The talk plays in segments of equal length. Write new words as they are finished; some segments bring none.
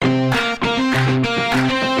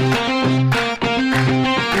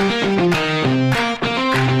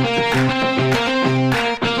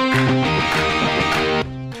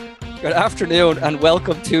afternoon and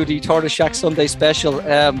welcome to the Tortoise Shack Sunday special.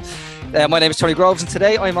 My name is Tony Groves and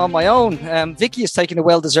today I'm on my own. Vicky is taking a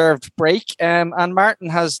well-deserved break and Martin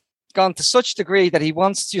has gone to such degree that he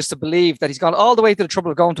wants us to believe that he's gone all the way to the trouble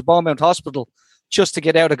of going to Bout Hospital just to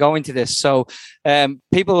get out of going to this. So there's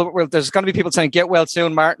going to be people saying, get well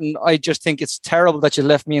soon, Martin. I just think it's terrible that you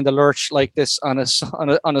left me in the lurch like this on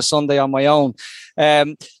a Sunday on my own.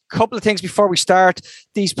 Couple of things before we start.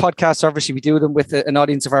 These podcasts, obviously, we do them with an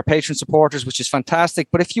audience of our patron supporters, which is fantastic.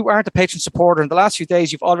 But if you aren't a patron supporter in the last few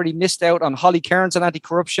days, you've already missed out on Holly Cairns on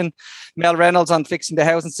anti-corruption, Mel Reynolds on fixing the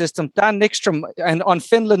housing system, Dan Nickstrom and on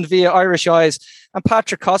Finland via Irish Eyes, and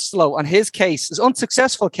Patrick Costello on his case, his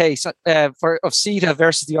unsuccessful case of CETA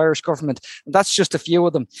versus the Irish government. And that's just a few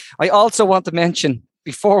of them. I also want to mention,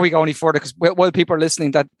 before we go any further, because while people are listening,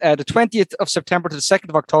 that the 20th of September to the 2nd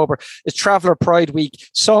of October is Traveller Pride Week.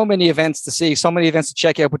 So many events to see, so many events to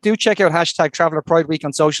check out. But do check out hashtag Traveller Pride Week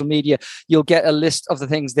on social media. You'll get a list of the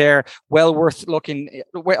things there. Well worth looking,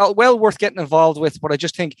 well worth getting involved with. But I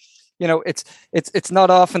just think, you know, it's not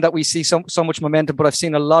often that we see so much momentum, but I've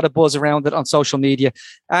seen a lot of buzz around it on social media.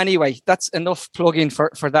 Anyway, that's enough plug-in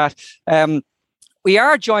for that. We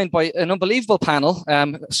are joined by an unbelievable panel.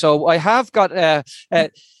 So I have got a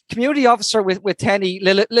community officer with Tenny,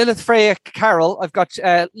 Lilith Freya Carroll. I've got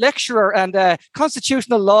lecturer and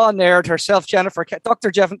constitutional law nerd herself,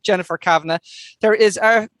 Dr. Jennifer Kavanagh. There is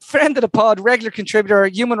our friend of the pod, regular contributor,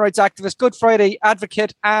 human rights activist, Good Friday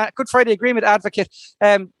advocate, Good Friday Agreement advocate,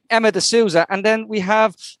 Emma D'Souza. And then we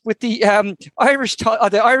have with the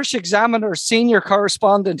Irish Examiner senior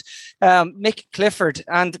correspondent, Mick Clifford.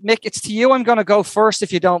 And Mick, it's to you I'm going to go first,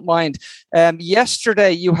 if you don't mind.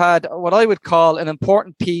 Yesterday, you had what I would call an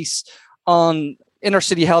important piece on inner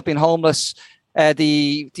city helping homeless,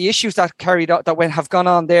 the issues that have gone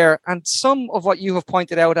on there, and some of what you have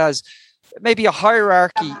pointed out as maybe a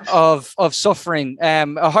hierarchy of suffering,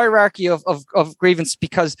 a hierarchy of grievance,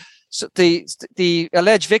 because the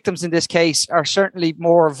alleged victims in this case are certainly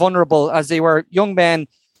more vulnerable, as they were young men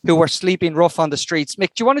who were sleeping rough on the streets.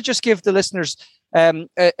 Mick, do you want to just give the listeners an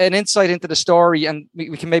insight into the story, and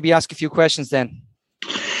we can maybe ask a few questions then?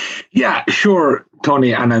 Yeah, sure,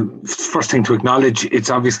 Tony. And first thing to acknowledge, it's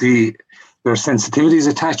obviously there are sensitivities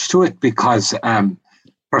attached to it because the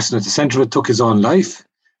person at the centre of it took his own life.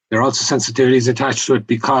 There are also sensitivities attached to it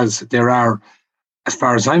because there are, as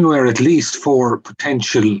far as I'm aware, at least 4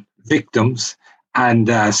 potential victims. And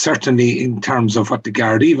certainly in terms of what the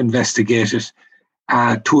Gardaí investigated,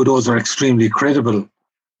 2 of those are extremely credible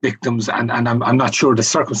victims. And I'm not sure the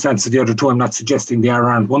circumstance of the other 2. I'm not suggesting they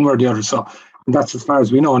aren't one way or the other. So and that's as far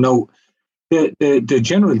as we know. Now, the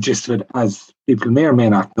general gist of it, as people may or may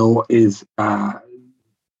not know, is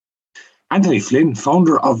Anthony Flynn,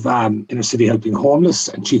 founder of Inner City Helping Homeless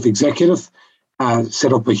and chief executive,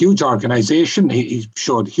 set up a huge organisation. He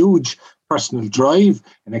showed huge personal drive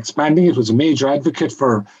in expanding it, was a major advocate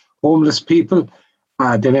for homeless people,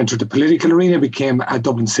 then entered the political arena, became a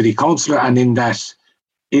Dublin City Councillor, and in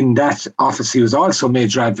that office he was also a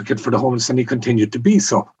major advocate for the homeless, and he continued to be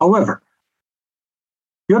so. However,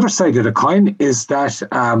 the other side of the coin is that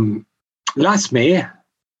last May,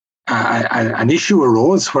 an issue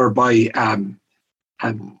arose whereby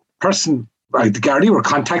a person, the Gardaí were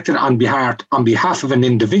contacted on behalf of an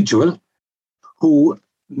individual who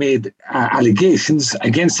made allegations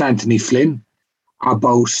against Anthony Flynn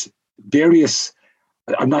about various,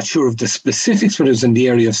 I'm not sure of the specifics, but it was in the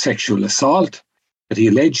area of sexual assault that he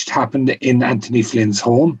alleged happened in Anthony Flynn's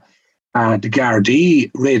home. The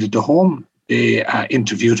Gardaí raided the home. They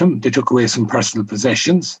interviewed him. They took away some personal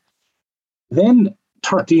possessions. Then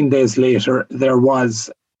 13 days later, there was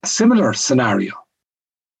a similar scenario.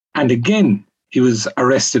 And again, he was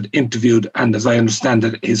arrested, interviewed, and as I understand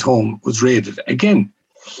it, his home was raided again.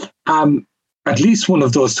 At least one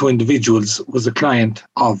of those 2 individuals was a client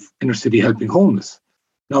of Inner City Helping Homeless.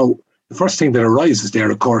 Now, the first thing that arises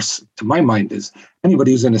there, of course, to my mind, is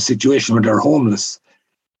anybody who's in a situation where they're homeless,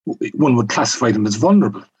 one would classify them as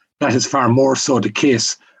vulnerable. That is far more so the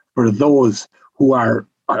case for those who are,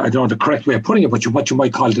 I don't know the correct way of putting it, but what you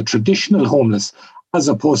might call the traditional homeless, as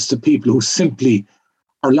opposed to people who simply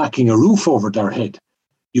are lacking a roof over their head.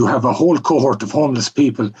 You have a whole cohort of homeless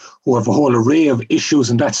people who have a whole array of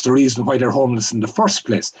issues, and that's the reason why they're homeless in the first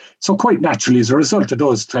place. So quite naturally, as a result of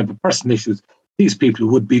those type of personal issues, these people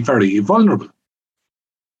would be very vulnerable.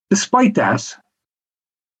 Despite that,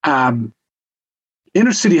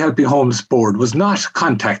 Inner City Helping Homeless Board was not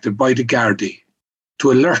contacted by the Gardaí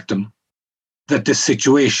to alert them that this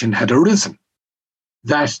situation had arisen.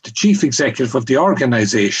 That the chief executive of the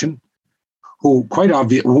organisation, who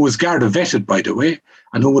was Garda vetted, by the way,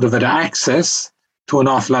 and who would have had access to an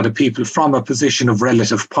awful lot of people from a position of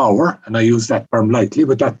relative power, and I use that term lightly,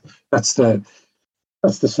 but that's the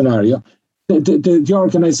scenario. The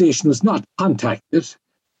organisation was not contacted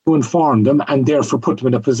to inform them, and therefore put them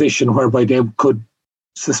in a position whereby they could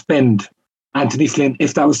suspend Anthony Flynn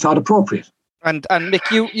if that was thought appropriate. And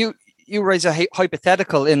Mick, you raise a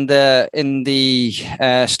hypothetical in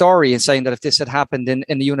the story, in saying that if this had happened in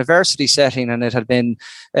a university setting and it had been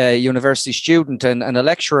a university student and a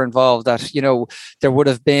lecturer involved, that there would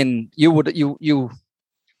have been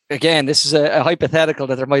again, this is a hypothetical,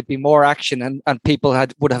 that there might be more action and people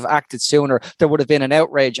would have acted sooner. There would have been an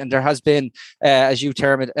outrage, and there has been, as you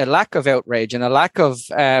term it, a lack of outrage and a lack of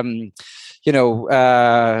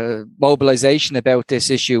mobilization about this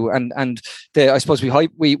issue. And I suppose we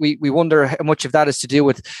wonder how much of that is to do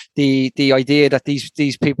with the idea that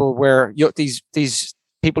these people were these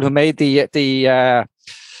people who made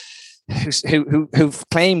who've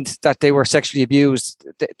claimed that they were sexually abused.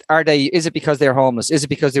 Is it because they're homeless? Is it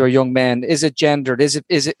because they were young men? Is it gendered? Is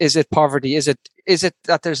it poverty? Is it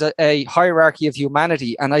that there's a hierarchy of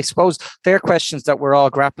humanity? And I suppose they're questions that we're all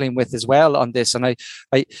grappling with as well on this. And I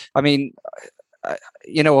mean, I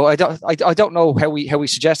don't know how we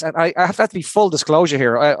suggest, and I have to be full disclosure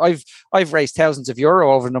here. I've raised thousands of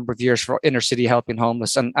euro over a number of years for inner city helping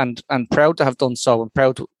homeless, and proud to have done so, and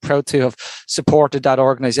proud to have supported that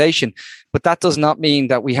organisation. But that does not mean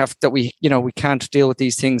that we can't deal with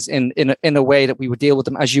these things in a way that we would deal with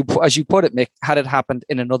them, as you put it, Mick, had it happened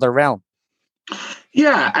in another realm.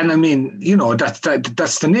 Yeah, and I mean, that's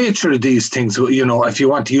the nature of these things. If you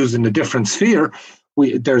want to use in a different sphere,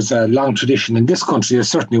 there's a long tradition in this country, there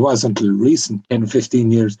certainly was until recent 10 or 15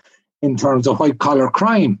 years, in terms of white collar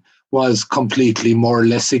crime was completely more or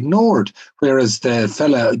less ignored, whereas the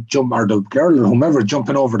fella or the girl or whomever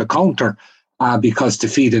jumping over the counter because to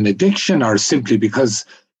feed an addiction, or simply because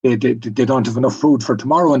they don't have enough food for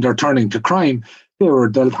tomorrow and they're turning to crime, they were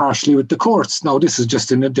dealt harshly with the courts. Now this is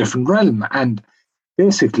just in a different realm, and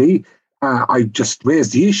basically I just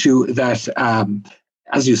raised the issue that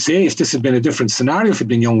as you say, if this had been a different scenario, if it had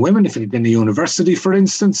been young women, if it had been a university, for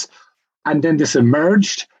instance, and then this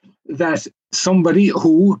emerged that somebody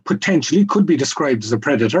who potentially could be described as a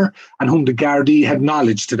predator and whom the Gardaí had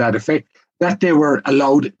knowledge to that effect, that they were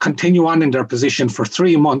allowed continue on in their position for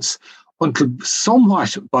 3 months until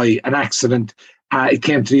somewhat by an accident it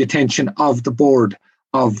came to the attention of the board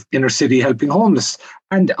of Inner City Helping Homeless.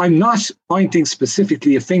 And I'm not pointing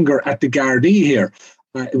specifically a finger at the Gardaí here.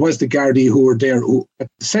 It was the Gardaí who were there at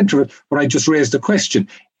the centre of it, but I just raised the question,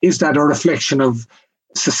 is that a reflection of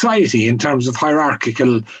society in terms of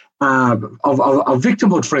hierarchical, of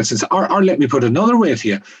victimhood, for instance? Or let me put another way to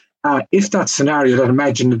you. If that scenario, that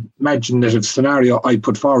imaginative scenario I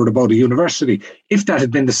put forward about a university, if that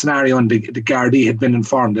had been the scenario and the Gardaí had been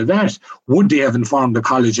informed of that, would they have informed the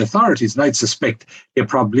college authorities? And I'd suspect they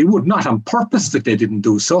probably would, not on purpose that they didn't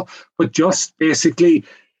do so, but just basically,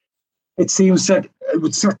 it seems that it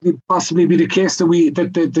would certainly possibly be the case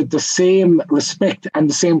that the same respect and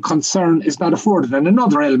the same concern is not afforded. And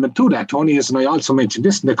another element to that, Tony, and I also mentioned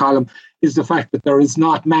this in the column, is the fact that there is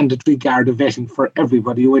not mandatory Garda vetting for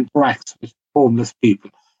everybody who interacts with homeless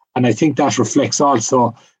people. And I think that reflects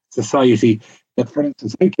also society, that, for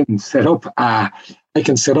instance, I can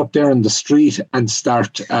set up there in the street and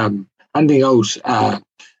start handing out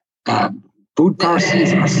food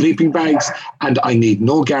parcels or sleeping bags, and I need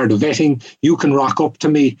no Garda vetting. You can rock up to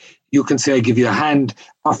me. You can say, I give you a hand.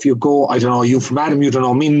 Off you go. I don't know you from Adam. You don't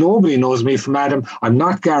know me. Nobody knows me from Adam. I'm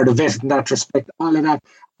not Garda vetted in that respect. All of that.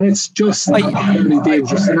 And it's just a very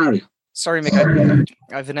dangerous scenario. Sorry, Mick,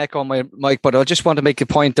 I have an echo on my mic, but I just want to make a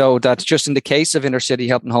point, though, that just in the case of Inner City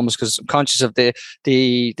Helping Homeless, because I'm conscious of the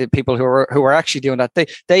people who are actually doing that.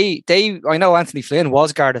 I know Anthony Flynn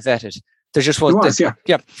was Garda vetted. There just was,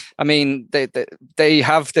 yeah. I mean, they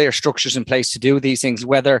have their structures in place to do these things.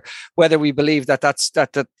 Whether we believe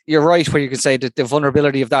that you're right, where you can say that the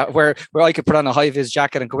vulnerability of that, where I could put on a high vis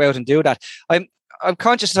jacket and go out and do that. I'm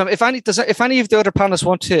conscious of, if any of the other panelists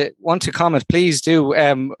want to comment, please do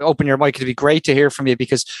open your mic. It'd be great to hear from you,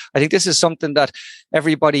 because I think this is something that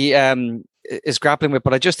everybody is grappling with.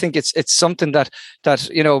 But I just think it's something that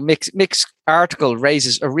Mick's article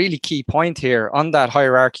raises a really key point here on that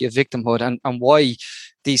hierarchy of victimhood and why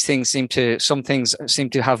some things seem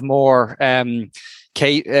to have more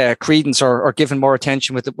credence or given more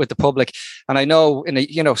attention with the public. And I know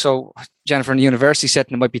so Jennifer, in a university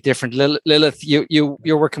setting it might be different. Lilith,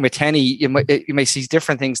 you're working with Tenny, you may see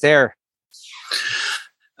different things there.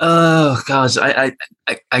 Oh gosh,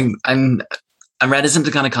 I'm I'm reticent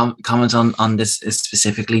to kind of comment on this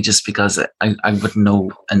specifically, just because I wouldn't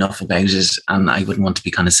know enough about it, and I wouldn't want to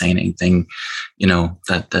be kind of saying anything,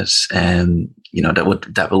 that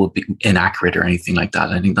would be inaccurate or anything like that.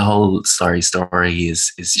 I think the whole story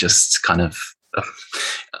is just kind of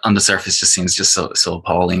on the surface just seems just so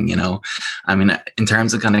appalling. I mean, in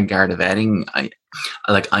terms of kind of Garda vetting,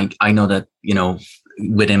 I know that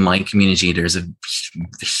within my community there's a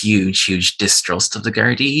huge distrust of the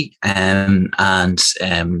Gardaí,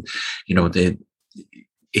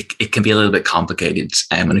 it can be a little bit complicated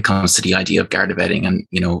when it comes to the idea of Garda vetting, and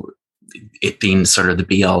it being sort of the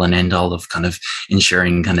be all and end all of kind of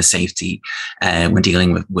ensuring kind of safety when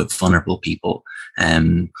dealing with vulnerable people.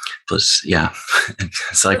 But yeah,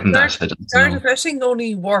 aside from that, I don't know. Garda vetting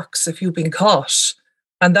only works if you've been caught,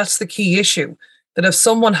 and that's the key issue. That if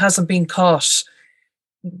someone hasn't been caught,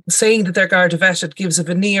 saying that they're Garda vetted gives a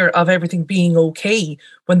veneer of everything being okay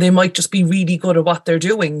when they might just be really good at what they're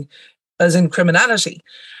doing, as in criminality.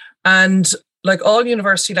 And like all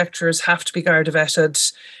university lecturers have to be Garda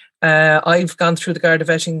vetted. I've gone through the Garda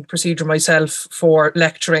vetting procedure myself for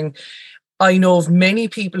lecturing. I know of many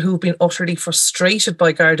people who've been utterly frustrated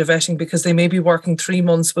by Garda vetting because they may be working 3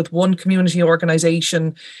 months with one community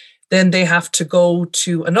organisation, then they have to go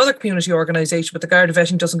to another community organisation, but the Garda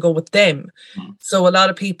vetting doesn't go with them. So a lot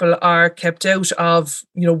of people are kept out of,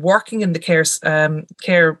 working in the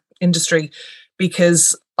care industry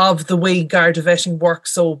because of the way Garda vetting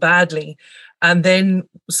works so badly. And then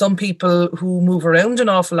some people who move around an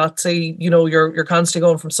awful lot, say, you're constantly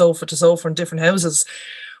going from sofa to sofa in different houses.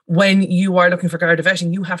 When you are looking for Garda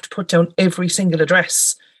vetting, you have to put down every single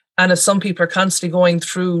address. And as some people are constantly going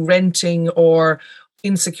through renting or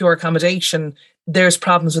insecure accommodation, there's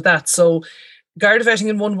problems with that. So Garda vetting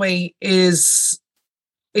in one way is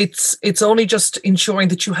it's only just ensuring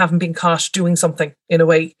that you haven't been caught doing something in a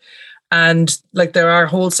way. And like there are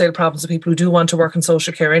wholesale problems of people who do want to work in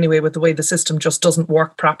social care anyway, with the way the system just doesn't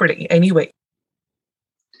work properly anyway.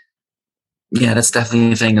 Yeah, that's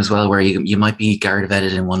definitely a thing as well, where you might be Garda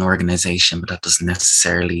vetted in one organisation, but that doesn't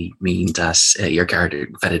necessarily mean that you're Garda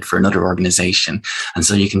vetted for another organisation. And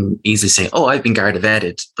so you can easily say, oh, I've been Garda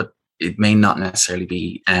vetted, but it may not necessarily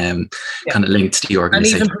be kind of linked to the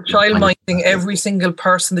organisation. And even for child minding, every single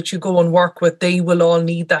person that you go and work with, they will all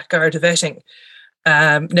need that Garda vetting.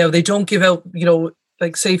 Now, they don't give out,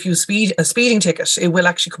 like say if you a speeding ticket, it will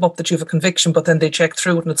actually come up that you have a conviction, but then they check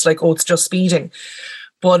through it and it's like, oh, it's just speeding.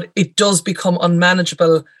 But it does become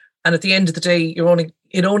unmanageable. And at the end of the day,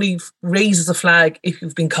 it only raises a flag if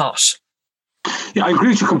you've been caught. Yeah, I agree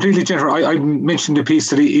with you completely, Jennifer. I mentioned the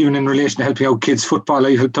piece that even in relation to helping out kids' football,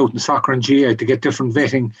 I helped out in soccer and GA to get different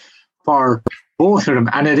vetting for both of them.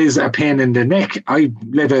 And it is a pain in the neck. I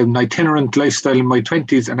led an itinerant lifestyle in my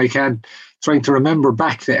 20s, and I can't trying to remember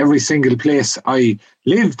back to every single place I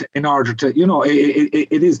lived in order to,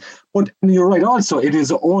 it is. But you're right also, it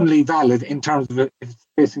is only valid in terms of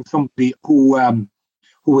facing somebody who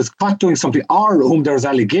was caught doing something or whom there's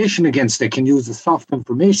allegation against. They can use the soft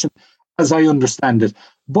information, as I understand it.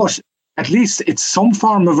 But at least it's some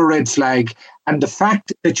form of a red flag. And the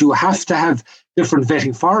fact that you have to have different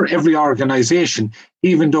vetting for every organisation,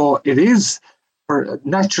 even though it is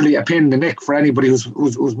naturally a pain in the neck for anybody who's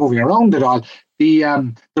moving around at all,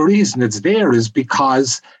 the reason it's there is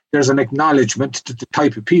because there's an acknowledgement that the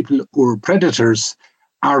type of people who are predators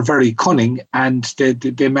are very cunning, and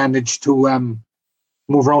they manage to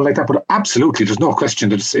move around like that. But absolutely, there's no question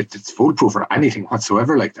that it's foolproof or anything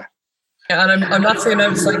whatsoever like that. Yeah, and I'm not saying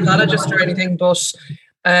I'm a psychologist or anything, but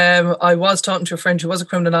I was talking to a friend who was a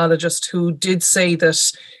criminologist who did say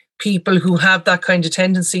that people who have that kind of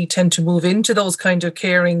tendency tend to move into those kind of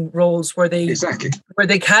caring roles where they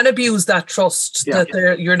can abuse that trust. Yeah.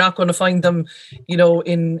 That you're not going to find them,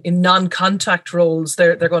 in non-contact roles.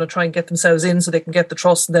 They're going to try and get themselves in so they can get the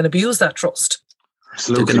trust and then abuse that trust.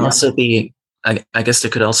 Absolutely. There can also be, I guess,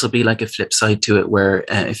 there could also be like a flip side to it, where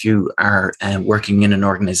if you are working in an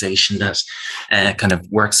organisation that kind of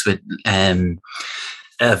works with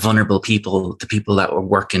vulnerable people, the people that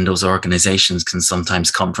work in those organizations can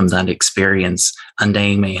sometimes come from that experience, and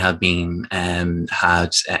they may have been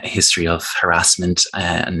had a history of harassment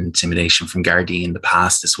and intimidation from Gardaí in the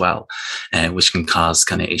past as well, which can cause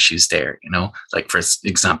kind of issues there. Like for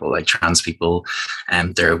example, like trans people,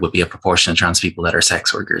 there would be a proportion of trans people that are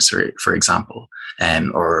sex workers, for example,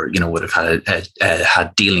 or would have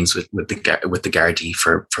had dealings with the Gardaí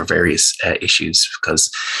for various issues,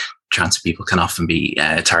 because trans people can often be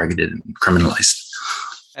targeted and criminalised.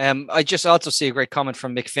 I just also see a great comment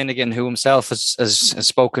from Mick Finnegan, who himself has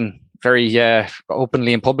spoken very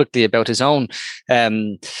openly and publicly about his own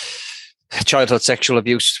childhood sexual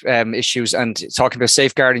abuse issues, and talking about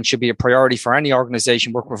safeguarding should be a priority for any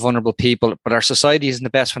organisation working with vulnerable people. But our society isn't the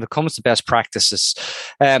best when it comes to best practices.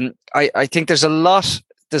 I think there's a lot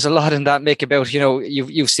in that, Mick, about,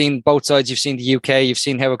 you've seen both sides. You've seen the UK. You've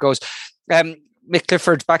seen how it goes. Mick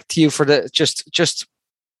Clifford, back to you for the just.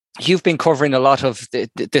 You've been covering a lot of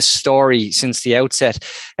this story since the outset.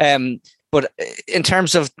 But in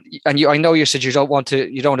terms of, and I know you said you don't want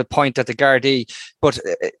to point at the Gardaí, but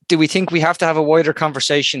do we think we have to have a wider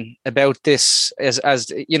conversation about this as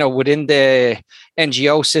within the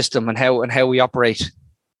NGO system and how we operate?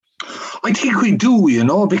 I think we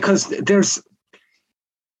do, because there's,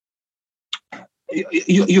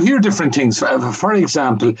 you hear different things. For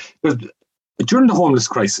example, during the homeless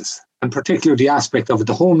crisis, and particularly the aspect of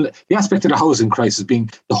the housing crisis being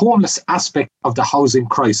the homeless aspect of the housing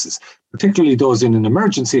crisis, particularly those in an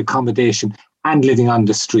emergency accommodation and living on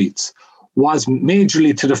the streets, was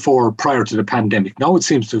majorly to the fore prior to the pandemic. Now it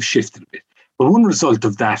seems to have shifted a bit. But one result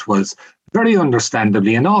of that was, very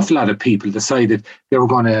understandably, an awful lot of people decided they were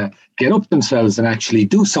going to get up themselves and actually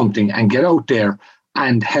do something and get out there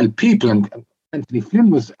and help people. And Anthony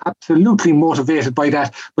Flynn was absolutely motivated by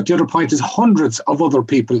that. But the other point is hundreds of other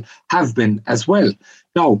people have been as well.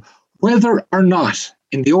 Now, whether or not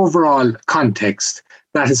in the overall context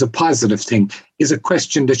that is a positive thing is a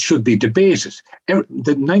question that should be debated.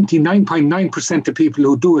 The 99.9% of people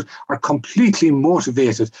who do it are completely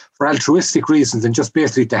motivated for altruistic reasons and just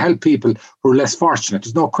basically to help people who are less fortunate.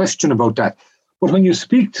 There's no question about that. But when you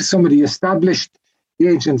speak to some of the established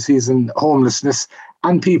agencies in homelessness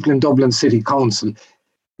and people in Dublin City Council,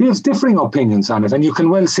 there's differing opinions on it. And you can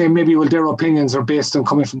well say maybe their opinions are based on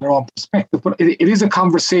coming from their own perspective. But it is a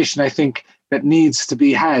conversation, I think, that needs to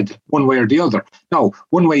be had one way or the other. Now,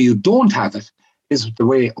 one way you don't have it is the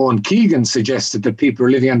way Owen Keegan suggested, that people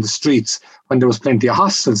are living on the streets when there was plenty of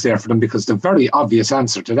hostels there for them, because the very obvious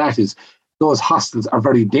answer to that is those hostels are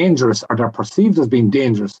very dangerous, or they're perceived as being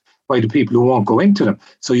dangerous by the people who won't go into them.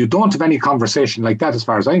 So you don't have any conversation like that as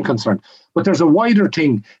far as I'm concerned. But there's a wider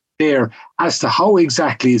thing there as to how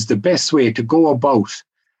exactly is the best way to go about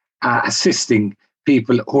assisting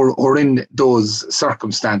people who are in those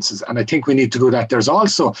circumstances. And I think we need to do that. There's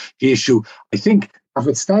also the issue, I think,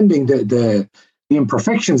 notwithstanding the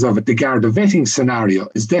imperfections of it, the Garda vetting scenario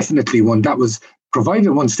is definitely one that was provided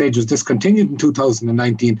at one stage, was discontinued in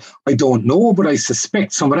 2019. I don't know, but I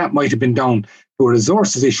suspect some of that might have been down to a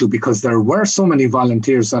resources issue, because there were so many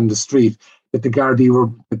volunteers on the street that the Gardaí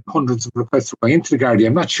were, hundreds of requests were going into the Gardaí.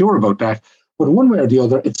 I'm not sure about that. But one way or the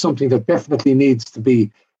other, it's something that definitely needs to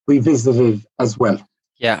be revisited as well.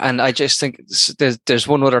 Yeah, and I just think there's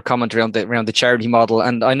one other comment around the charity model,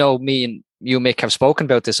 and I know me and you, Mick, have spoken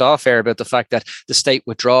about this off air, about the fact that the state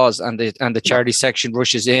withdraws and the charity section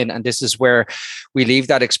rushes in, and this is where we leave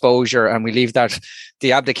that exposure and we leave that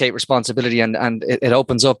the abdicate responsibility, and it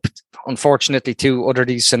opens up, unfortunately, to other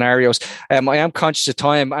these scenarios. I am conscious of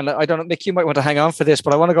time, and I don't know, Mick, you might want to hang on for this,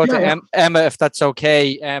 but I want to go to Emma, if that's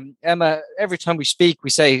okay. Emma, every time we speak, we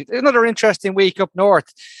say another interesting week up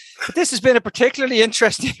north. But this has been a particularly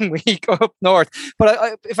interesting week up north.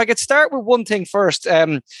 But if I could start with one thing first,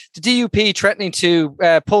 the DUP threatening to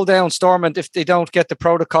pull down Stormont if they don't get the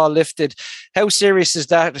protocol lifted. How serious is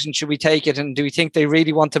that, and should we take it? And do we think they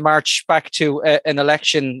really want to march back to an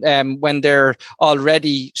election when they're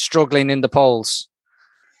already struggling in the polls?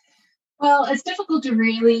 Well, it's difficult to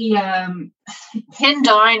really pin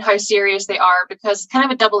down how serious they are, because it's kind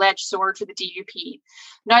of a double-edged sword for the DUP.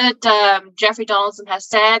 Now that Jeffrey Donaldson has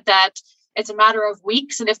said that it's a matter of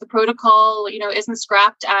weeks, and if the protocol, isn't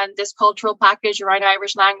scrapped and this cultural package around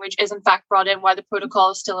Irish language is in fact brought in while the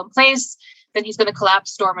protocol is still in place, then he's going to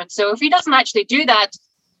collapse Stormont. So if he doesn't actually do that,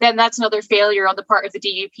 then that's another failure on the part of the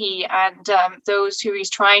DUP, and those who he's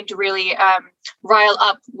trying to really rile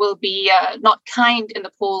up will be not kind in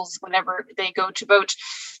the polls whenever they go to vote.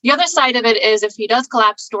 The other side of it is, if he does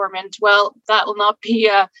collapse Stormont, well, that will not be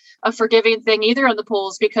a forgiving thing either in the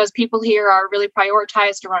polls, because people here are really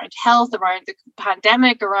prioritized around health, around the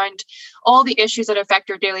pandemic, around all the issues that affect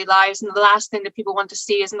our daily lives. And the last thing that people want to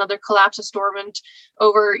see is another collapse of Stormont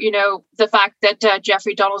over, the fact that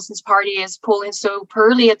Jeffrey Donaldson's party is polling so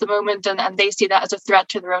poorly at the moment, and they see that as a threat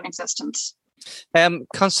to their own existence.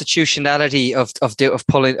 Constitutionality of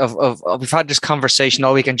pulling of we've had this conversation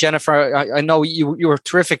all week, and Jennifer, I know you were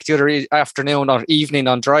terrific the other afternoon or evening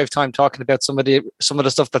on drive time talking about some of the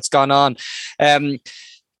stuff that's gone on.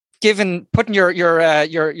 Putting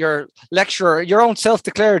your lecturer, your own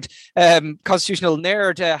self-declared constitutional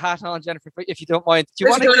nerd hat on, Jennifer, if you don't mind. Do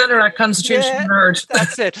you want to constitutional nerd?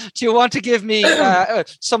 That's it. Do you want to give me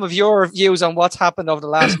some of your views on what's happened over the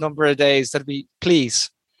last number of days? That'd be,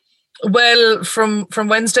 please. Well, from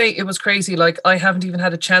Wednesday, it was crazy. Like, I haven't even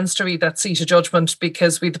had a chance to read that seat of judgment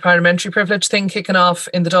because we had the parliamentary privilege thing kicking off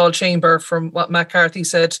in the Dáil chamber from what Matt Carthy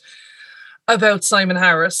said about Simon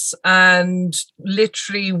Harris. And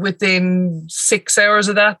literally within 6 hours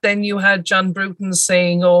of that, then you had John Bruton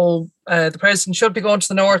saying, the president should be going to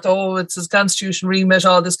the north. Oh, it's his constitution remit,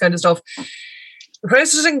 all this kind of stuff. The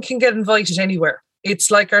president can get invited anywhere. It's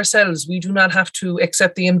like ourselves. We do not have to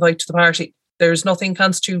accept the invite to the party. There's nothing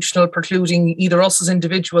constitutional precluding either us as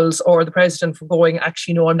individuals or the president from going,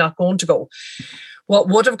 actually, no, I'm not going to go. What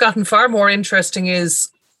would have gotten far more interesting is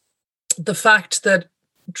the fact that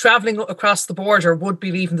travelling across the border would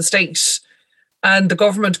be leaving the state, and the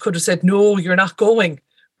government could have said, no, you're not going,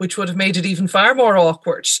 which would have made it even far more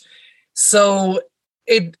awkward. So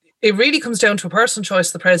it really comes down to a personal choice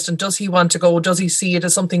of the president. Does he want to go? Does he see it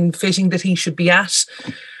as something fitting that he should be at?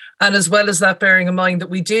 And as well as that, bearing in mind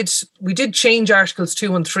that we did change Articles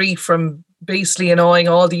 2 and 3 from basically annoying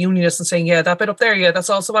all the unionists and saying, yeah, that bit up there, yeah,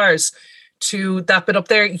 that's also ours, to that bit up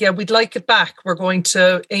there, yeah, we'd like it back. We're going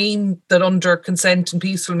to aim that under consent and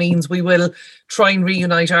peaceful means we will try and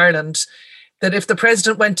reunite Ireland. That if the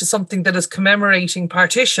president went to something that is commemorating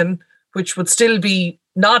partition, which would still be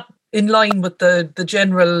not in line with the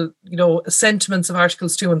general, sentiments of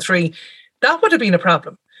Articles 2 and 3, that would have been a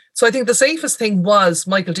problem. So I think the safest thing was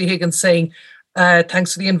Michael D. Higgins saying,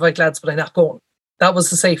 thanks for the invite, lads, but I'm not going. That was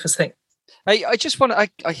the safest thing. I just want to,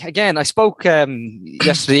 I spoke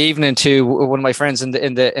yesterday evening to one of my friends in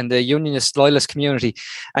the unionist loyalist community,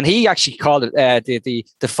 and he actually called it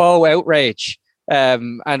the faux outrage.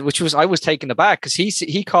 And I was taken aback because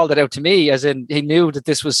he called it out to me, as in he knew that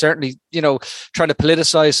this was certainly, trying to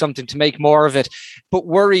politicize something to make more of it, but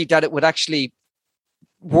worried that it would actually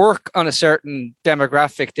work on a certain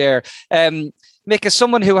demographic there. Mick, as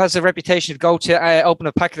someone who has a reputation to go to open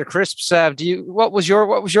a packet of crisps, what was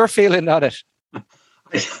your feeling on it?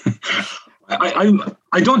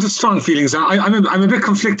 I don't have strong feelings. I'm a bit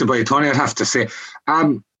conflicted by it, Tony, I'd have to say.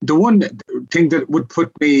 The one thing that would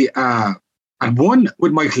put me at one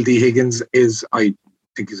with Michael D. Higgins is I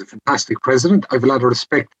think he's a fantastic president. I have a lot of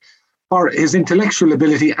respect for his intellectual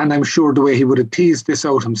ability, and I'm sure the way he would have teased this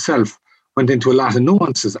out himself went into a lot of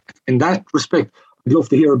nuances. In that respect, I'd love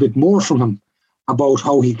to hear a bit more from him about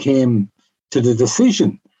how he came to the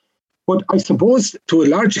decision. But I suppose to a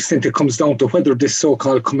large extent it comes down to whether this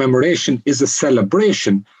so-called commemoration is a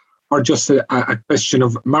celebration or just a question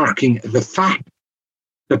of marking the fact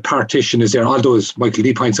that partition is there. Although, as Michael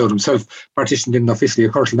D. points out himself, partition didn't officially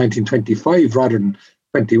occur till 1925 rather than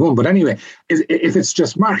 21. But anyway, if it's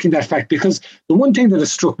just marking that fact, because the one thing that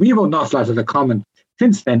has struck me about an awful lot of the comment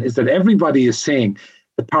since then is that everybody is saying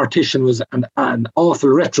the partition was an awful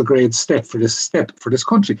retrograde step for this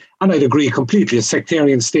country. And I'd agree completely. A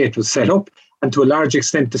sectarian state was set up, and to a large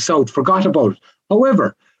extent the South forgot about it.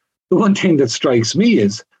 However, the one thing that strikes me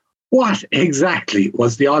is, what exactly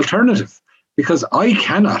was the alternative? Because I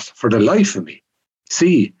cannot, for the life of me,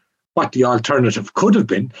 see what the alternative could have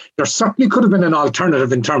been. There certainly could have been an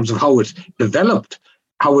alternative in terms of how it developed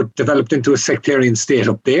into a sectarian state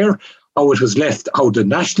up there, how the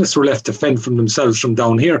nationalists were left to fend from themselves from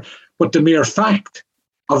down here. But the mere fact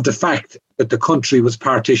that the country was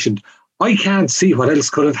partitioned, I can't see what else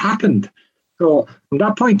could have happened. So from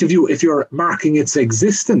that point of view, if you're marking its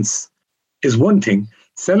existence is one thing,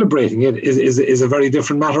 celebrating it is a very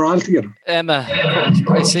different matter altogether. Emma,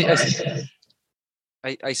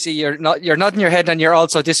 I see you're nodding your head, and you're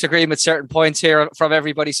also disagreeing with certain points here from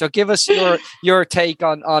everybody. So give us your take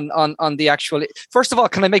on the actual. First of all,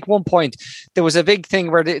 can I make one point? There was a big thing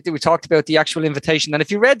where we talked about the actual invitation, and if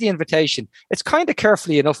you read the invitation, it's kind of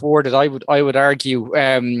carefully enough worded. I would argue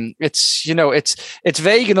it's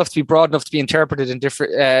vague enough to be broad enough to be interpreted in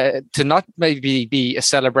different to not maybe be a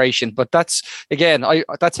celebration. But that's again,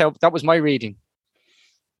 that was my reading.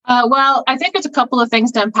 Well, I think there's a couple of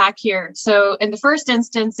things to unpack here. So in the first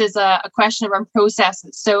instance is a question around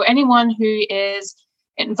processes. So anyone who is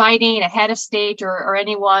inviting a head of state or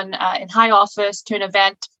anyone in high office to an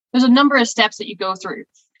event, there's a number of steps that you go through.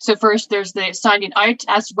 So first, there's the signing out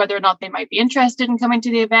as to whether or not they might be interested in coming to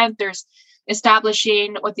the event. There's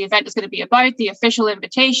establishing what the event is going to be about, the official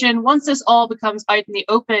invitation. Once this all becomes out in the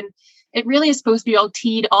open, it really is supposed to be all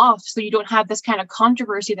teed off so you don't have this kind of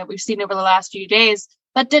controversy that we've seen over the last few days.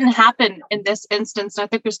 That didn't happen in this instance. I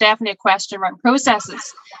think there's definitely a question around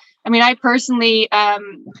processes. I mean, I personally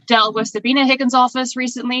dealt with Sabina Higgins' office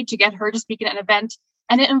recently to get her to speak at an event,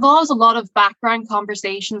 and it involves a lot of background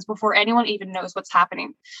conversations before anyone even knows what's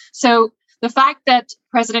happening. So the fact that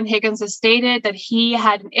President Higgins has stated that he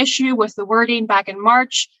had an issue with the wording back in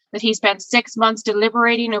March, that he spent 6 months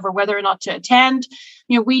deliberating over whether or not to attend.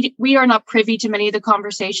 We are not privy to many of the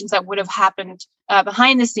conversations that would have happened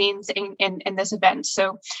behind the scenes in this event.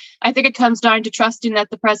 So I think it comes down to trusting that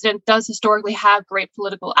the president does historically have great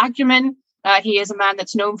political acumen. He is a man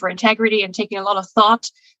that's known for integrity and taking a lot of thought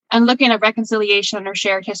and looking at reconciliation and our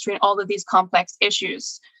shared history and all of these complex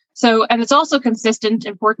issues. So, and it's also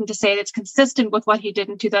important to say that it's consistent with what he did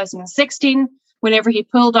in 2016, whenever he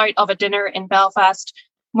pulled out of a dinner in Belfast,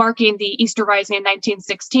 marking the Easter Rising in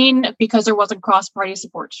 1916, because there wasn't cross-party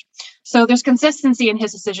support. So there's consistency in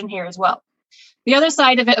his decision here as well. The other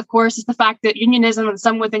side of it, of course, is the fact that unionism and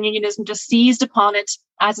some within unionism just seized upon it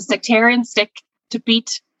as a sectarian stick to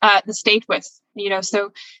beat the state with.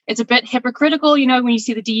 So it's a bit hypocritical, when you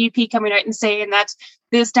see the DUP coming out and saying that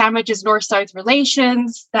this damages North-South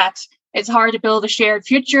relations, that it's hard to build a shared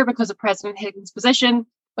future because of President Higgins' position,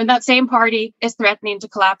 when that same party is threatening to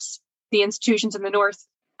collapse the institutions in the North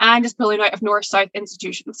and is pulling out of North-South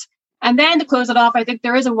institutions. And then to close it off, I think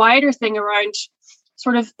there is a wider thing around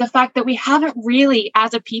sort of the fact that we haven't really,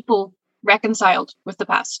 as a people, reconciled with the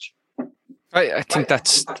past. I think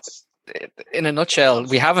that's, in a nutshell,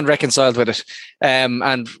 we haven't reconciled with it.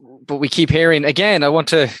 But we keep hearing, again, I want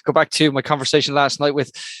to go back to my conversation last night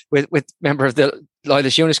with member of the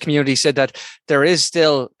Loyalist Unionist community, said that there is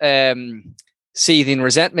still seething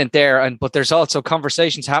resentment there, but there's also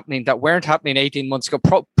conversations happening that weren't happening 18 months ago,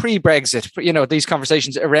 pre-Brexit, these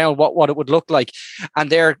conversations around what it would look like.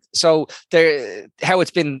 And how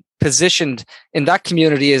it's been positioned in that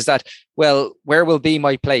community is that, well, where will be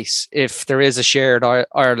my place if there is a shared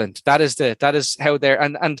Ireland? That is how they're,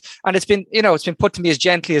 and it's been, it's been put to me as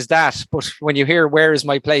gently as that. But when you hear where is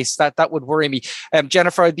my place, that would worry me.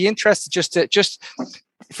 Jennifer, I'd be interested just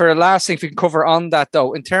for a last thing, if we can cover on that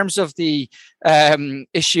though, in terms of the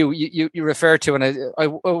issue you refer to, and I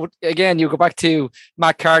again, you go back to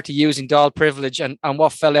Matt Carthy using Dáil privilege and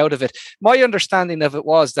what fell out of it. My understanding of it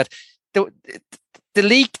was that the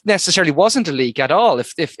leak necessarily wasn't a leak at all.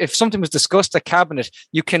 If something was discussed at cabinet,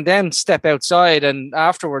 you can then step outside and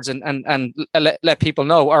afterwards and let people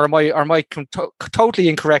know. Or am I totally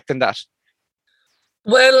incorrect in that?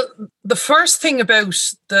 Well, the first thing about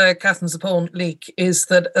the Catherine Zappone leak is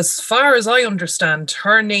that, as far as I understand,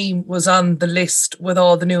 her name was on the list with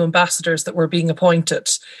all the new ambassadors that were being appointed.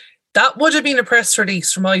 That would have been a press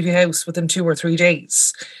release from Ivy House within 2 or 3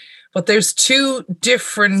 days. But there's two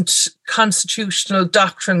different constitutional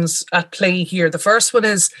doctrines at play here. The first one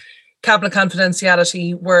is cabinet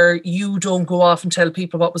confidentiality, where you don't go off and tell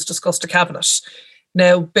people what was discussed at cabinet.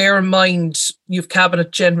 Now, bear in mind, you've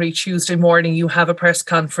cabinet generally Tuesday morning, you have a press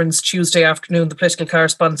conference Tuesday afternoon, the political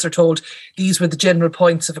correspondents are told these were the general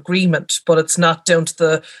points of agreement, but it's not down to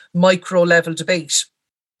the micro level debate.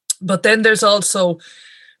 But then there's also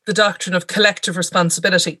the doctrine of collective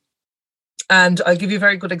responsibility. And I'll give you a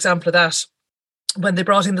very good example of that. When they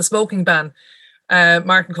brought in the smoking ban,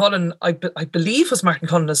 Martin Cullen, I believe was Martin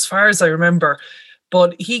Cullen as far as I remember,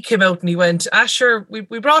 but he came out and he went, sure, we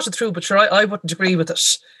brought it through, but sure, I wouldn't agree with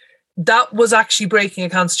it. That was actually breaking a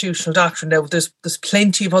constitutional doctrine. Now, there's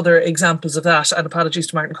plenty of other examples of that, and apologies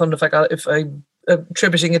to Martin Cullen if I'm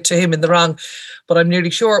attributing it to him in the wrong, but I'm nearly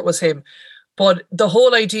sure it was him. But the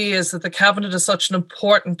whole idea is that the cabinet is such an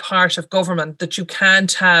important part of government that you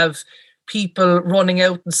can't have people running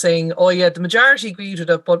out and saying, oh yeah, the majority agreed with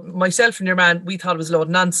it, but myself and your man, we thought it was a load of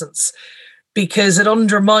nonsense, because it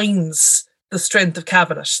undermines the strength of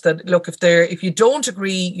cabinet. That, look, if you don't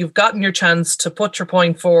agree, you've gotten your chance to put your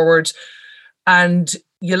point forward and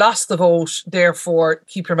you lost the vote, therefore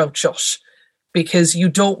keep your mouth shut, because you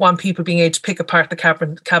don't want people being able to pick apart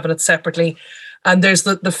the cabinet separately. And there's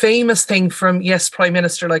the famous thing from Yes Prime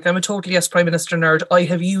Minister. Like, I'm a total Yes Prime Minister nerd. I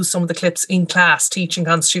have used some of the clips in class teaching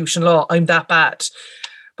constitutional law. I'm that bad.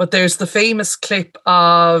 But there's the famous clip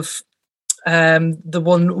of the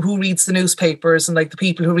one who reads the newspapers and like the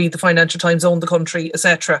people who read the Financial Times own the country,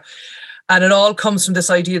 etc. And it all comes from this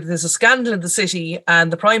idea that there's a scandal in the city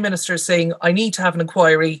and the Prime Minister is saying, I need to have an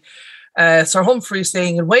inquiry. Sir Humphrey is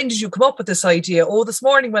saying, and when did you come up with this idea? Oh, this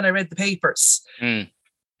morning when I read the papers.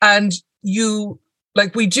 And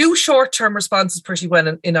we do short-term responses pretty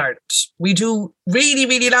well in Ireland. We do really,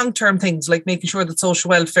 really long-term things like making sure that social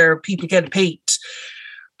welfare people get paid.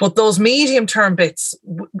 But those medium-term bits,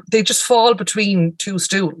 they just fall between two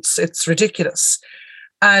stools. It's ridiculous.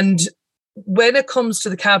 And when it comes to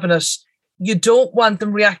the cabinet, you don't want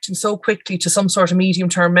them reacting so quickly to some sort of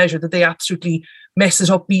medium-term measure that they absolutely mess it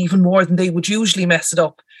up even more than they would usually mess it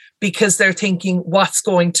up, because they're thinking what's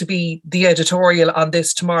going to be the editorial on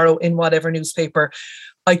this tomorrow in whatever newspaper.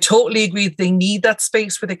 I totally agree that they need that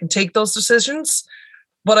space where they can take those decisions.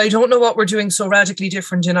 But I don't know what we're doing so radically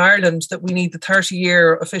different in Ireland that we need the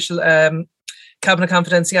 30-year official cabinet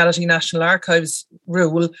confidentiality National Archives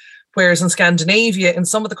rule, whereas in Scandinavia, in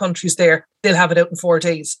some of the countries there, they'll have it out in 4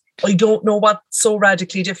 days. I don't know what's so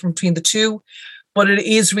radically different between the two, but it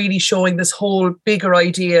is really showing this whole bigger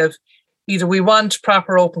idea of either we want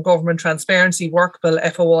proper open government transparency, workable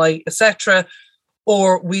FOI, etc.,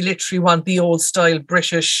 or we literally want the old style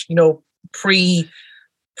British,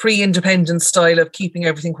 pre-independence style of keeping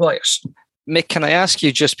everything quiet. Mick, can I ask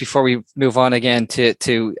you just before we move on again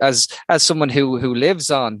to as someone who lives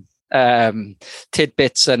on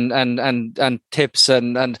tidbits and tips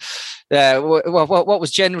and what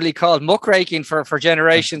was generally called muckraking for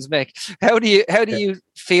generations, Mick. How do you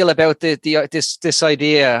feel about this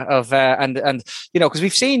idea of and because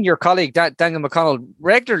we've seen your colleague Daniel McConnell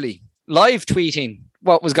regularly live tweeting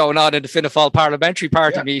what was going on in the Fianna Fáil parliamentary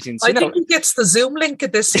party meetings. I think he gets the Zoom link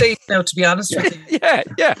at this stage now, to be honest with you.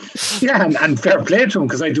 Yeah, and fair play to him,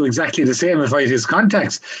 because I do exactly the same if I had his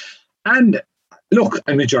contacts. And look,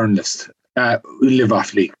 I'm a journalist. We live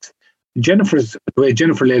off leaks. The way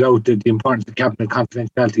Jennifer laid out the importance of cabinet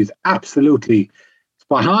confidentiality is absolutely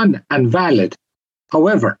spot on and valid.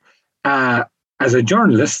 However, as a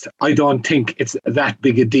journalist, I don't think it's that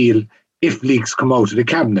big a deal if leaks come out of the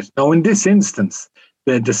cabinet. Now, in this instance,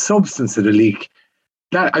 the substance of the leak,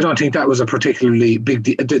 that I don't think that was a particularly big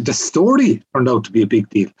deal. The story turned out to be a big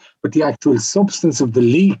deal, but the actual substance of the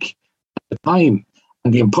leak at the time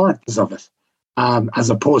and the importance of it, as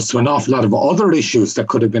opposed to an awful lot of other issues that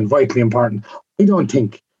could have been vitally important, I don't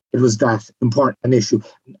think it was that important an issue.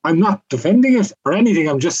 I'm not defending it or anything.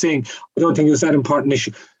 I'm just saying I don't think it was that important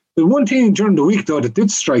issue. The one thing during the week, though, that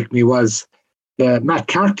did strike me was Matt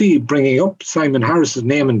Carthy bringing up Simon Harris's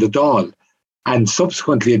name in the Dáil and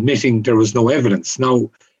subsequently admitting there was no evidence.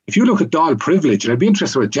 Now, if you look at Dáil privilege, and I'd be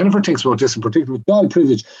interested what Jennifer thinks about this in particular, with Dáil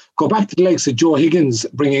privilege, go back to the likes of Joe Higgins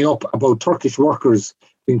bringing up about Turkish workers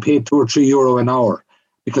being paid €2 or €3 an hour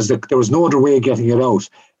because there was no other way of getting it out.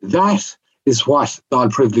 That is what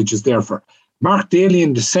Dáil privilege is there for. Mark Daly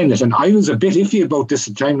in the Senate, and I was a bit iffy about this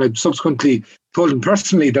at the time, and I subsequently told him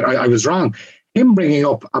personally that I was wrong. Him bringing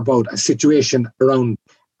up about a situation around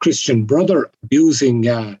Christian brother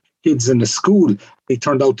abusing kids in a school, it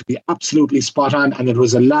turned out to be absolutely spot on, and it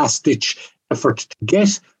was a last-ditch effort to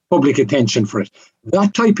get public attention for it.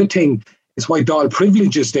 That type of thing is why Dáil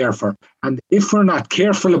privilege is there for. And if we're not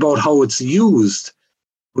careful about how it's used,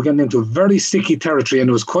 we're getting into very sticky territory, and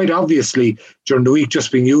it was quite obviously during the week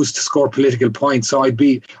just being used to score political points. So I'd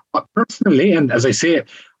be personally, and as I say, I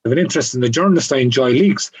have an interest in the journalist, I enjoy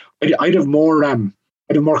leaks. I'd have more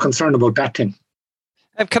concern about that thing.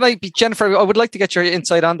 Can I be, Jennifer? I would like to get your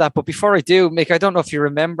insight on that, but before I do, Mick, I don't know if you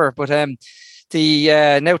remember, but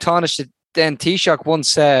the now tarnished then Taoiseach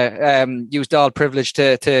once used Dáil privilege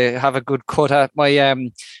to have a good cut at my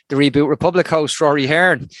the Reboot Republic host Rory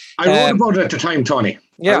Hearn. I wrote about it at the time, Tony.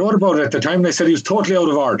 Yeah. I wrote about it at the time. They said he was totally out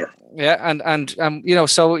of order. Yeah, and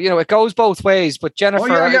so it goes both ways. But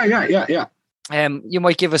Jennifer, yeah. You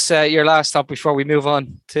might give us your last thought before we move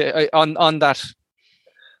on to on that.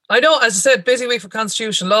 I know, as I said, busy week for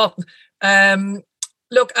constitutional law.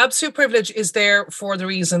 Look, absolute privilege is there for the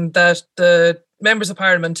reason that the members of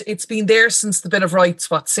Parliament, it's been there since the Bill of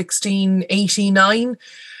Rights, 1689.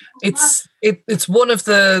 It's one of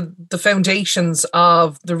the foundations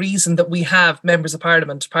of the reason that we have members of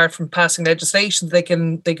Parliament, apart from passing legislation, they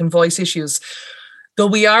can voice issues. Though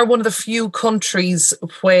we are one of the few countries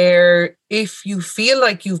where if you feel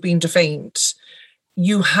like you've been defamed,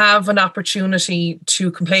 you have an opportunity to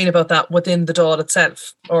complain about that within the Dáil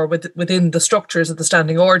itself or within the structures of the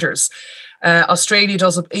standing orders. Australia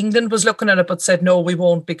does it. England was looking at it but said, no, we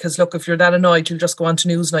won't, because look, if you're that annoyed, you'll just go on to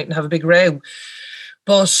Newsnight and have a big row.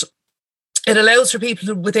 But it allows for people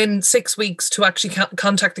to, within 6 weeks, to actually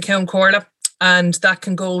contact the County Corla, and that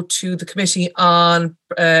can go to the Committee on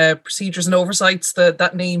Procedures and Oversights.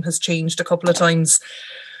 That name has changed a couple of times.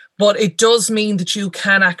 But it does mean that you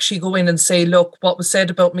can actually go in and say, look, what was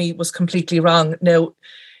said about me was completely wrong. Now,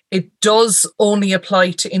 it does only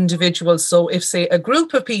apply to individuals. So if, say, a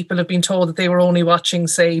group of people have been told that they were only watching,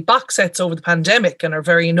 say, box sets over the pandemic and are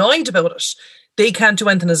very annoyed about it, they can't do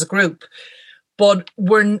anything as a group. But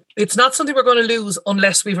it's not something we're going to lose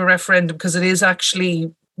unless we have a referendum, because it is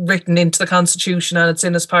actually written into the Constitution and it's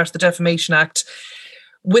in as part of the Defamation Act.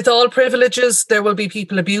 With all privileges, there will be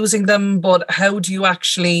people abusing them, but how do you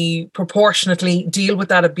actually proportionately deal with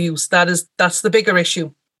that abuse? That's the bigger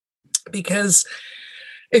issue. Because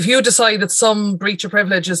if you decide that some breach of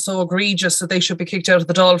privilege is so egregious that they should be kicked out of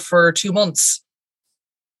the Dáil for 2 months,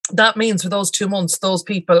 that means for those 2 months, those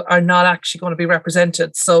people are not actually going to be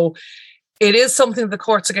represented. So it is something the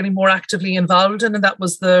courts are getting more actively involved in, and that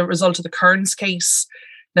was the result of the Kearns case.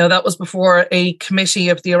 Now, that was before a committee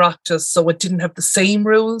of the Oireachtas, so it didn't have the same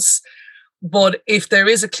rules. But if there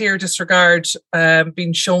is a clear disregard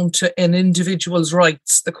being shown to an individual's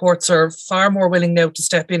rights, the courts are far more willing now to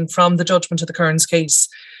step in from the judgment of the Kearns case.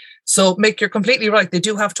 So, Mick, you're completely right. They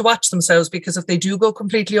do have to watch themselves, because if they do go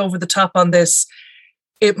completely over the top on this,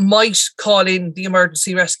 it might call in the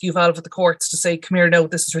emergency rescue valve of the courts to say, come here now,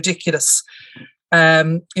 this is ridiculous,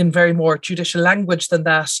 in very more judicial language than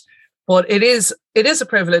that. But it is a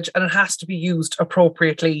privilege, and it has to be used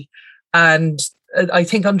appropriately. And I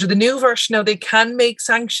think under the new version now, they can make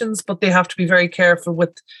sanctions, but they have to be very careful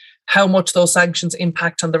with how much those sanctions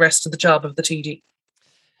impact on the rest of the job of the TD.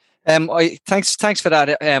 Thanks for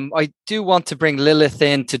that. I do want to bring Lilith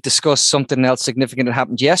in to discuss something else significant that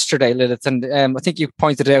happened yesterday, Lilith, and I think you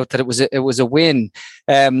pointed out that it was a win.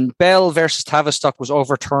 Bell versus Tavistock was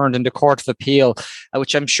overturned in the Court of Appeal,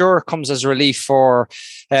 which I'm sure comes as relief for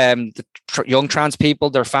the young trans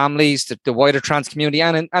people, their families, the wider trans community,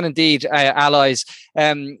 and indeed allies.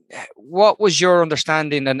 What was your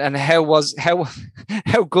understanding, and how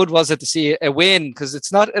good was it to see a win? Because it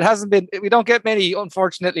hasn't been. We don't get many,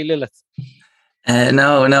 unfortunately, Lilith.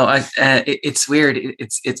 No. It's weird.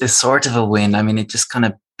 It's a sort of a win. I mean, it just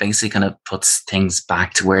basically puts things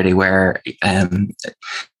back to where they were,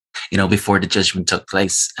 before the judgment took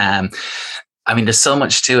place. I mean, there's so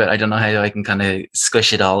much to it. I don't know how I can kind of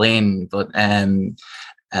squish it all in, but I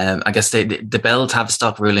guess the Bell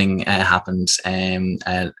Tavistock ruling happened kind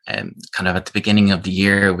of at the beginning of the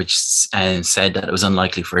year, which said that it was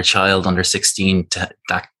unlikely for a child under 16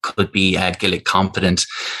 that could be Gaelic competent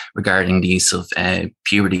regarding the use of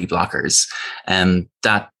puberty blockers.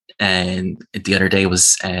 That the other day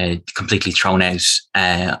was completely thrown out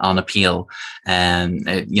on appeal,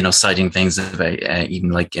 citing things about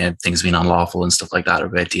even like things being unlawful and stuff like that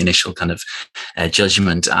about the initial kind of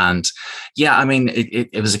judgment. And yeah, I mean,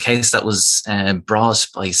 it was a case that was brought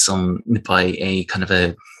by a kind of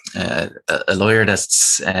a lawyer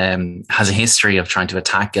that's has a history of trying to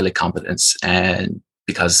attack Gaelic competence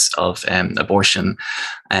because of abortion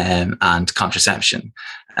and contraception.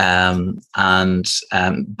 But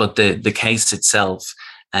the case itself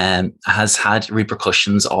has had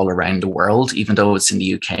repercussions all around the world, even though it's in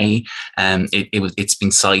the UK. It's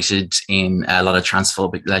been cited in a lot of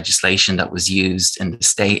transphobic legislation that was used in the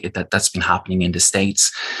state, that's been happening in the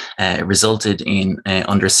States. It resulted in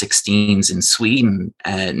under 16s in Sweden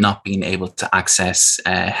not being able to access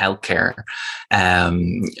healthcare,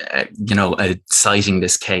 citing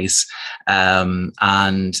this case. In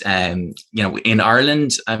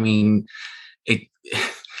Ireland, I mean,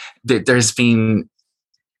 there's been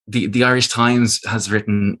the Irish Times has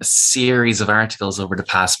written a series of articles over the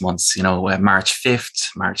past months, March 5th,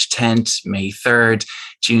 March 10th, May 3rd,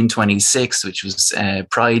 June 26th, which was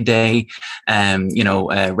Pride Day,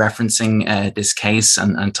 referencing this case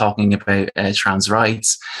and talking about trans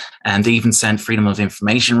rights. And they even sent freedom of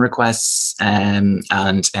information requests and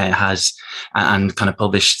kind of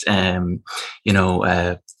published,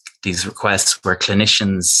 these requests where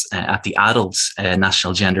clinicians at the Adult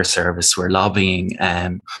National Gender Service were lobbying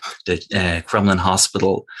the Crumlin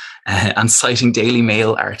Hospital and citing Daily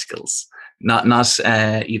Mail articles, not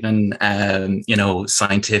even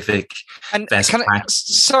scientific and best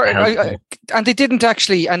practice. And they didn't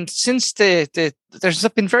actually. And since there's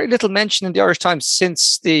been very little mention in the Irish Times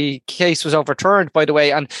since the case was overturned, by the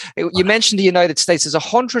way. And you mentioned the United States. There's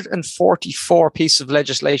 144 pieces of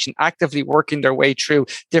legislation actively working their way through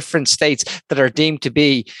different states that are deemed to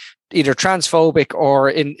be either transphobic or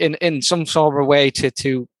in some sort of way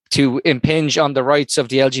to impinge on the rights of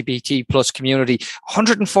the LGBT plus community.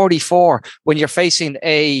 144 when you're facing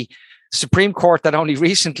a Supreme Court that only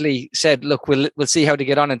recently said, look, we'll see how they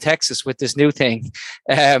get on in Texas with this new thing.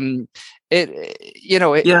 Huge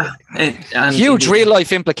real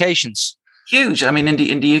life implications. Huge. I mean,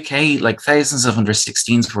 in the UK, like thousands of under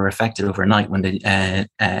 16s were affected overnight when the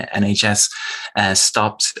NHS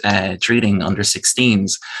stopped treating under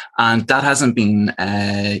 16s, and that hasn't been,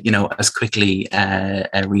 as quickly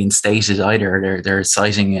reinstated either. They're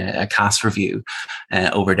citing a CAS review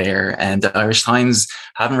over there, and the Irish Times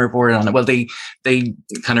haven't reported on it. Well, they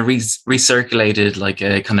kind of recirculated like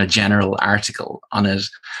a kind of general article on it.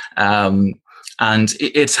 And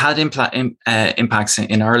it's had impacts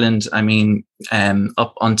in Ireland. I mean,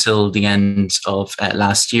 up until the end of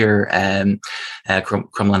last year,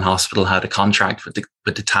 Crumlin Hospital had a contract with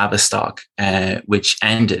the Tavistock, which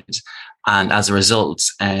ended. And as a result,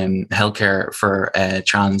 healthcare for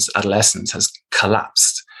trans adolescents has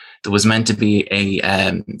collapsed. There was meant to be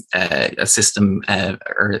a system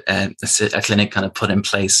or a clinic kind of put in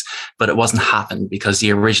place, but it wasn't happened because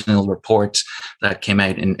the original report that came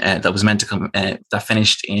out that was meant to come that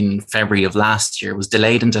finished in February of last year was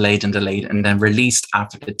delayed and delayed and delayed, and then released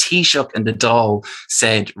after the Taoiseach and the Dáil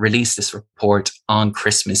said release this report on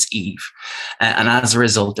Christmas Eve. And as a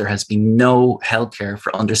result, there has been no healthcare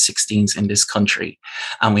for under 16s in this country.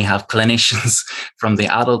 And we have clinicians from the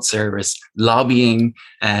adult service lobbying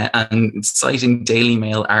and citing Daily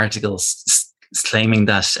Mail articles claiming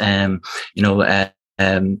that,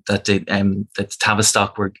 that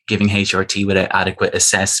Tavistock were giving HRT without adequate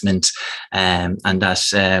assessment, and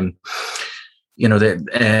that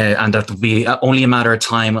and that will be only a matter of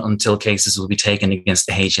time until cases will be taken against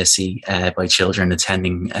the HSE by children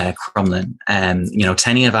attending Crumlin.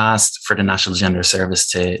 Tenny have asked for the National Gender Service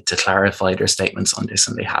to clarify their statements on this,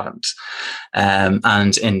 and they haven't.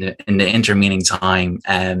 And in the intervening time,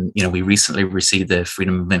 we recently received the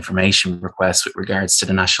Freedom of Information request with regards to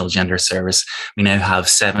the National Gender Service. We now have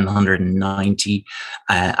 790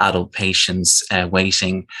 adult patients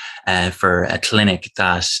waiting for a clinic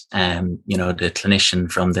that, the clinician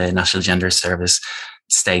from the National Gender Service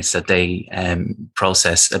states that they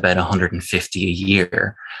process about 150 a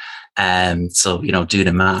year. So, do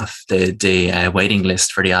the math. The waiting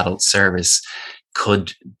list for the adult service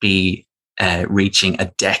could be reaching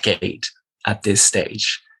a decade at this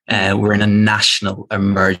stage. We're in a national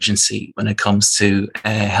emergency when it comes to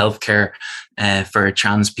healthcare for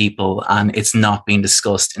trans people, and it's not being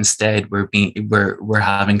discussed. Instead, we're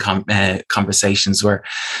having conversations where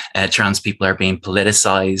trans people are being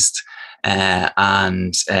politicized,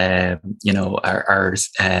 and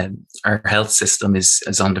our health system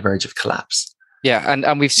is on the verge of collapse. Yeah,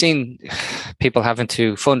 and we've seen people having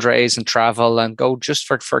to fundraise and travel and go just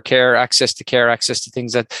for care, access to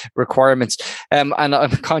things, that requirements. And I'm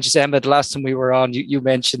conscious, Emma, the last time we were on, you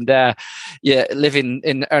mentioned living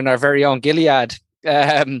in our very own Gilead.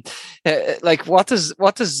 What does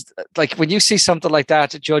when you see something like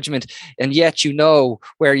that, judgment, and yet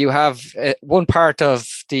where you have one part of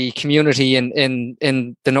the community in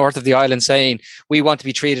the north of the island saying we want to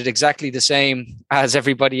be treated exactly the same as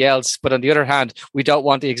everybody else, but on the other hand we don't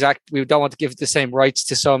want to give the same rights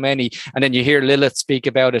to so many, and then you hear Lilith speak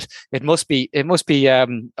about it. It must be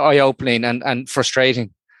eye-opening and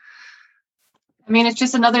frustrating. I mean, it's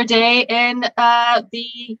just another day in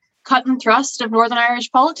the cut and thrust of Northern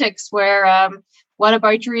Irish politics, where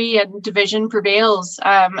whataboutery and division prevails,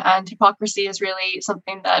 and hypocrisy is really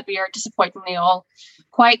something that we are disappointingly all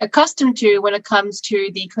quite accustomed to when it comes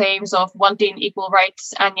to the claims of wanting equal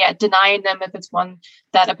rights and yet denying them if it's one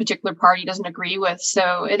that a particular party doesn't agree with.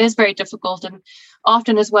 So it is very difficult, and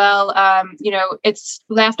often as well, it's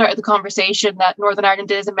left out of the conversation that Northern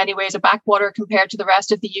Ireland is in many ways a backwater compared to the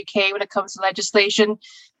rest of the UK when it comes to legislation,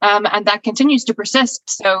 and that continues to persist.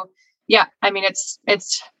 So yeah, I mean, it's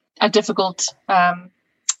a difficult time.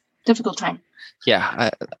 Yeah,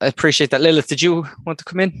 I appreciate that. Lilith, did you want to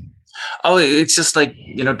come in? Oh, it's just like,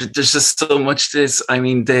 there's just so much to this. I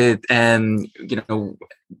mean, Tenny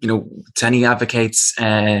advocates,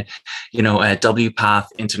 WPATH,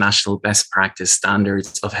 international best practice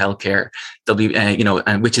standards of healthcare,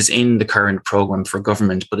 and which is in the current program for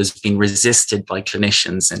government, but has been resisted by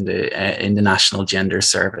clinicians in the National Gender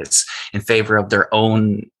Service in favor of their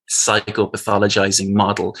own psychopathologizing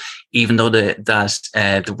model, even though the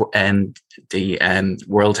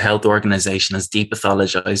World Health Organization has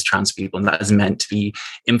depathologized trans people, and that is meant to be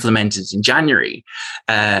implemented in January.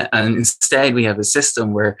 And instead, we have a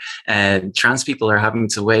system where trans people are having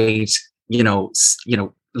to wait,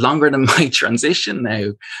 longer than my transition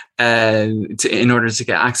now, in order to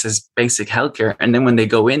get access to basic healthcare. And then when they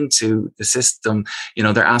go into the system,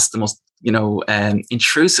 they're asked the most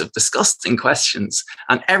intrusive, disgusting questions,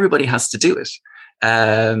 and everybody has to do it.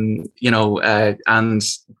 And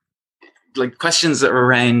like questions that are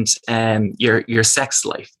around your sex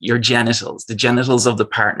life, your genitals, the genitals of the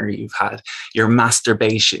partner you've had, your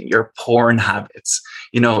masturbation, your porn habits.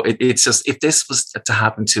 It's just, if this was to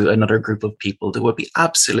happen to another group of people, there would be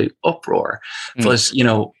absolute uproar. But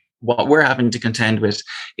what we're having to contend with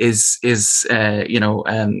is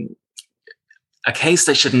a case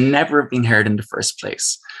that should never have been heard in the first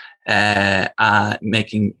place,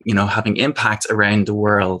 having impact around the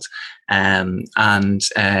world. And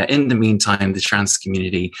in the meantime, the trans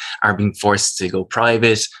community are being forced to go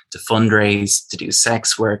private, to fundraise, to do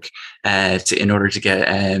sex work, in order to get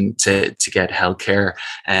healthcare.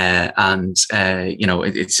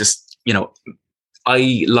 It's just,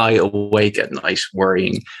 I lie awake at night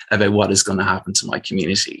worrying about what is going to happen to my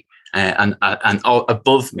community. and all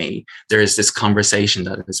above me, there is this conversation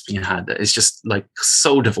that is being had that is just like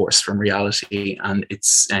so divorced from reality, and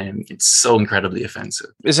it's so incredibly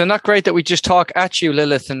offensive. Isn't that great that we just talk at you,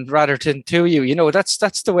 Lilith, and rather than to you? You know, that's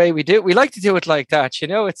the way we do it. We like to do it like that. You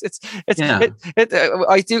know, I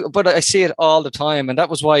do, but I see it all the time, and that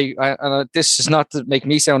was why. This is not to make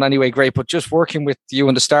me sound anyway great, but just working with you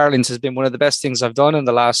and the Starlings has been one of the best things I've done in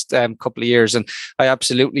the last couple of years, and I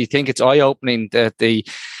absolutely think it's eye-opening that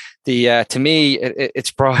to me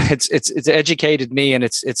it's educated me, and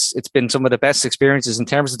it's been some of the best experiences in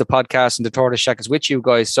terms of the podcast and the Tortoise Shack is with you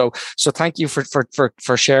guys. So thank you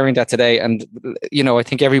for sharing that today, and you know, I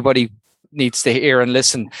think everybody needs to hear and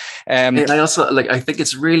listen. I also I think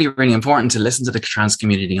it's really, really important to listen to the trans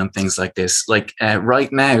community on things like this. Right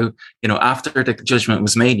now, you know, after the judgment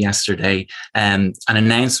was made yesterday, an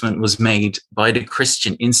announcement was made by the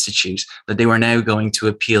Christian Institute that they were now going to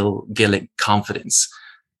appeal Gaelic confidence.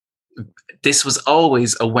 This was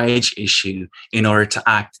always a wage issue in order to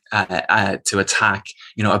attack,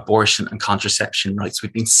 you know, abortion and contraception rights.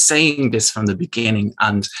 We've been saying this from the beginning,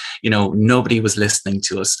 and you know, nobody was listening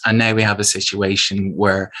to us. And now we have a situation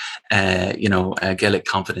where, Gaelic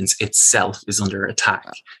confidence itself is under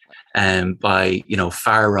attack by, you know,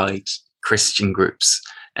 far right Christian groups,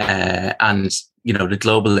 and you know, the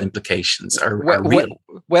global implications are real.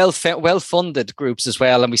 Well-funded groups as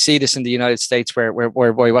well, and we see this in the United States, where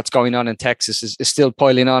what's going on in Texas is still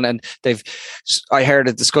piling on. And I heard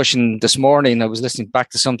a discussion this morning. I was listening back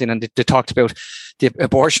to something, and they talked about the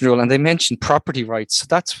abortion rule, and they mentioned property rights. So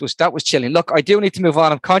that was chilling. Look, I do need to move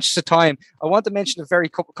on. I'm conscious of time. I want to mention a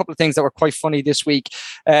couple of things that were quite funny this week.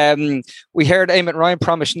 We heard Eamon Ryan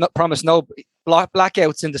promise no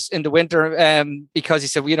blackouts in the winter, because he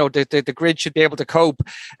said, you know, the grid should be able to cope.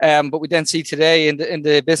 But we then see today in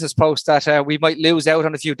the Business Post that we might lose out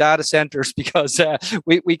on a few data centers because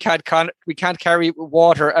we can't carry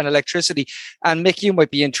water and electricity. And Mick, you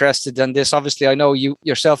might be interested in this. Obviously, I know you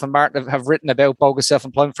yourself and Martin have written about bogus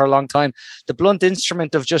self-employment for a long time. The blunt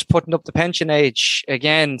instrument of just putting up the pension age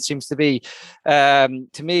again seems to be,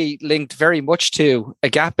 to me, linked very much to a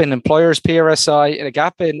gap in employers' PRSI and a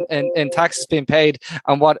gap in taxes being paid,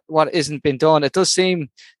 and what isn't being done. It does seem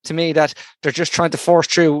to me that they're just trying to force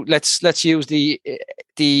through. Let's use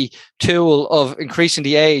the tool of increasing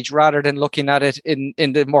the age rather than looking at it in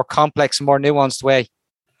the more complex, more nuanced way.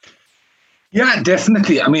 Yeah,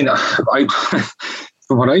 definitely. I mean,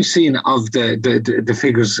 from what I've seen of the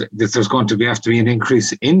figures, that there's going to have to be an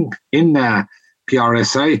increase in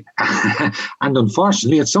PRSI, and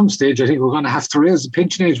unfortunately, at some stage, I think we're going to have to raise the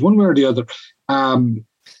pension age one way or the other.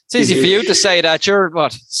 It's easy for you to say that. You're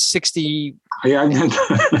what, 60? Yeah,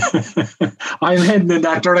 I'm heading in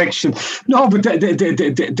that direction. No, but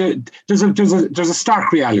there's a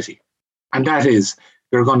stark reality, and that is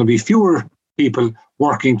there are going to be fewer people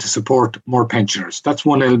working to support more pensioners. That's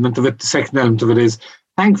one element of it. The second element of it is,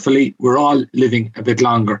 thankfully, we're all living a bit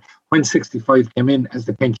longer. When 65 came in as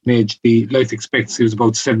the pension age, the life expectancy was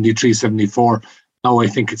about 73, 74. Now I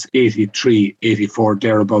think it's 83, 84,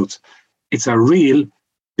 thereabouts. It's a real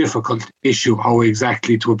difficult issue how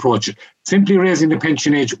exactly to approach it. Simply raising the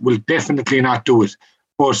pension age will definitely not do it.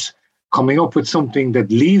 But coming up with something that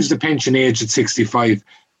leaves the pension age at 65,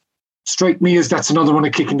 strike me as that's another one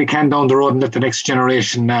of kicking the can down the road and let the next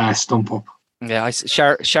generation stump up. Yeah,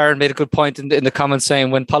 Sharon made a good point in the comments saying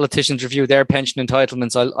when politicians review their pension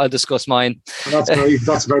entitlements, I'll discuss mine.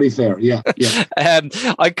 That's very fair. Yeah. I'm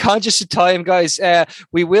conscious of time, guys.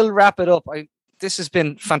 We will wrap it up. This has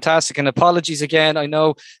been fantastic, and apologies again. I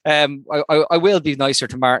know I will be nicer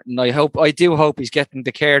to Martin. I do hope he's getting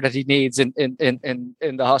the care that he needs in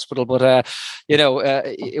the hospital. But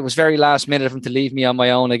it was very last minute of him to leave me on my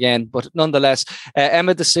own again. But nonetheless,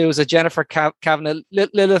 Emma D'Souza, Jennifer Kavanagh,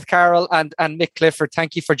 Lilith Carroll, and Mick Clifford,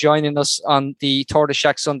 thank you for joining us on the Tortoise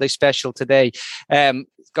Shack Sunday special today.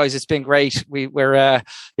 Guys, it's been great. We're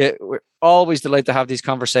always delighted to have these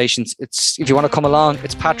conversations. If you want to come along,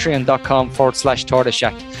 it's patreon.com/Tortoise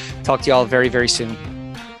Shack. Talk to you all very, very soon.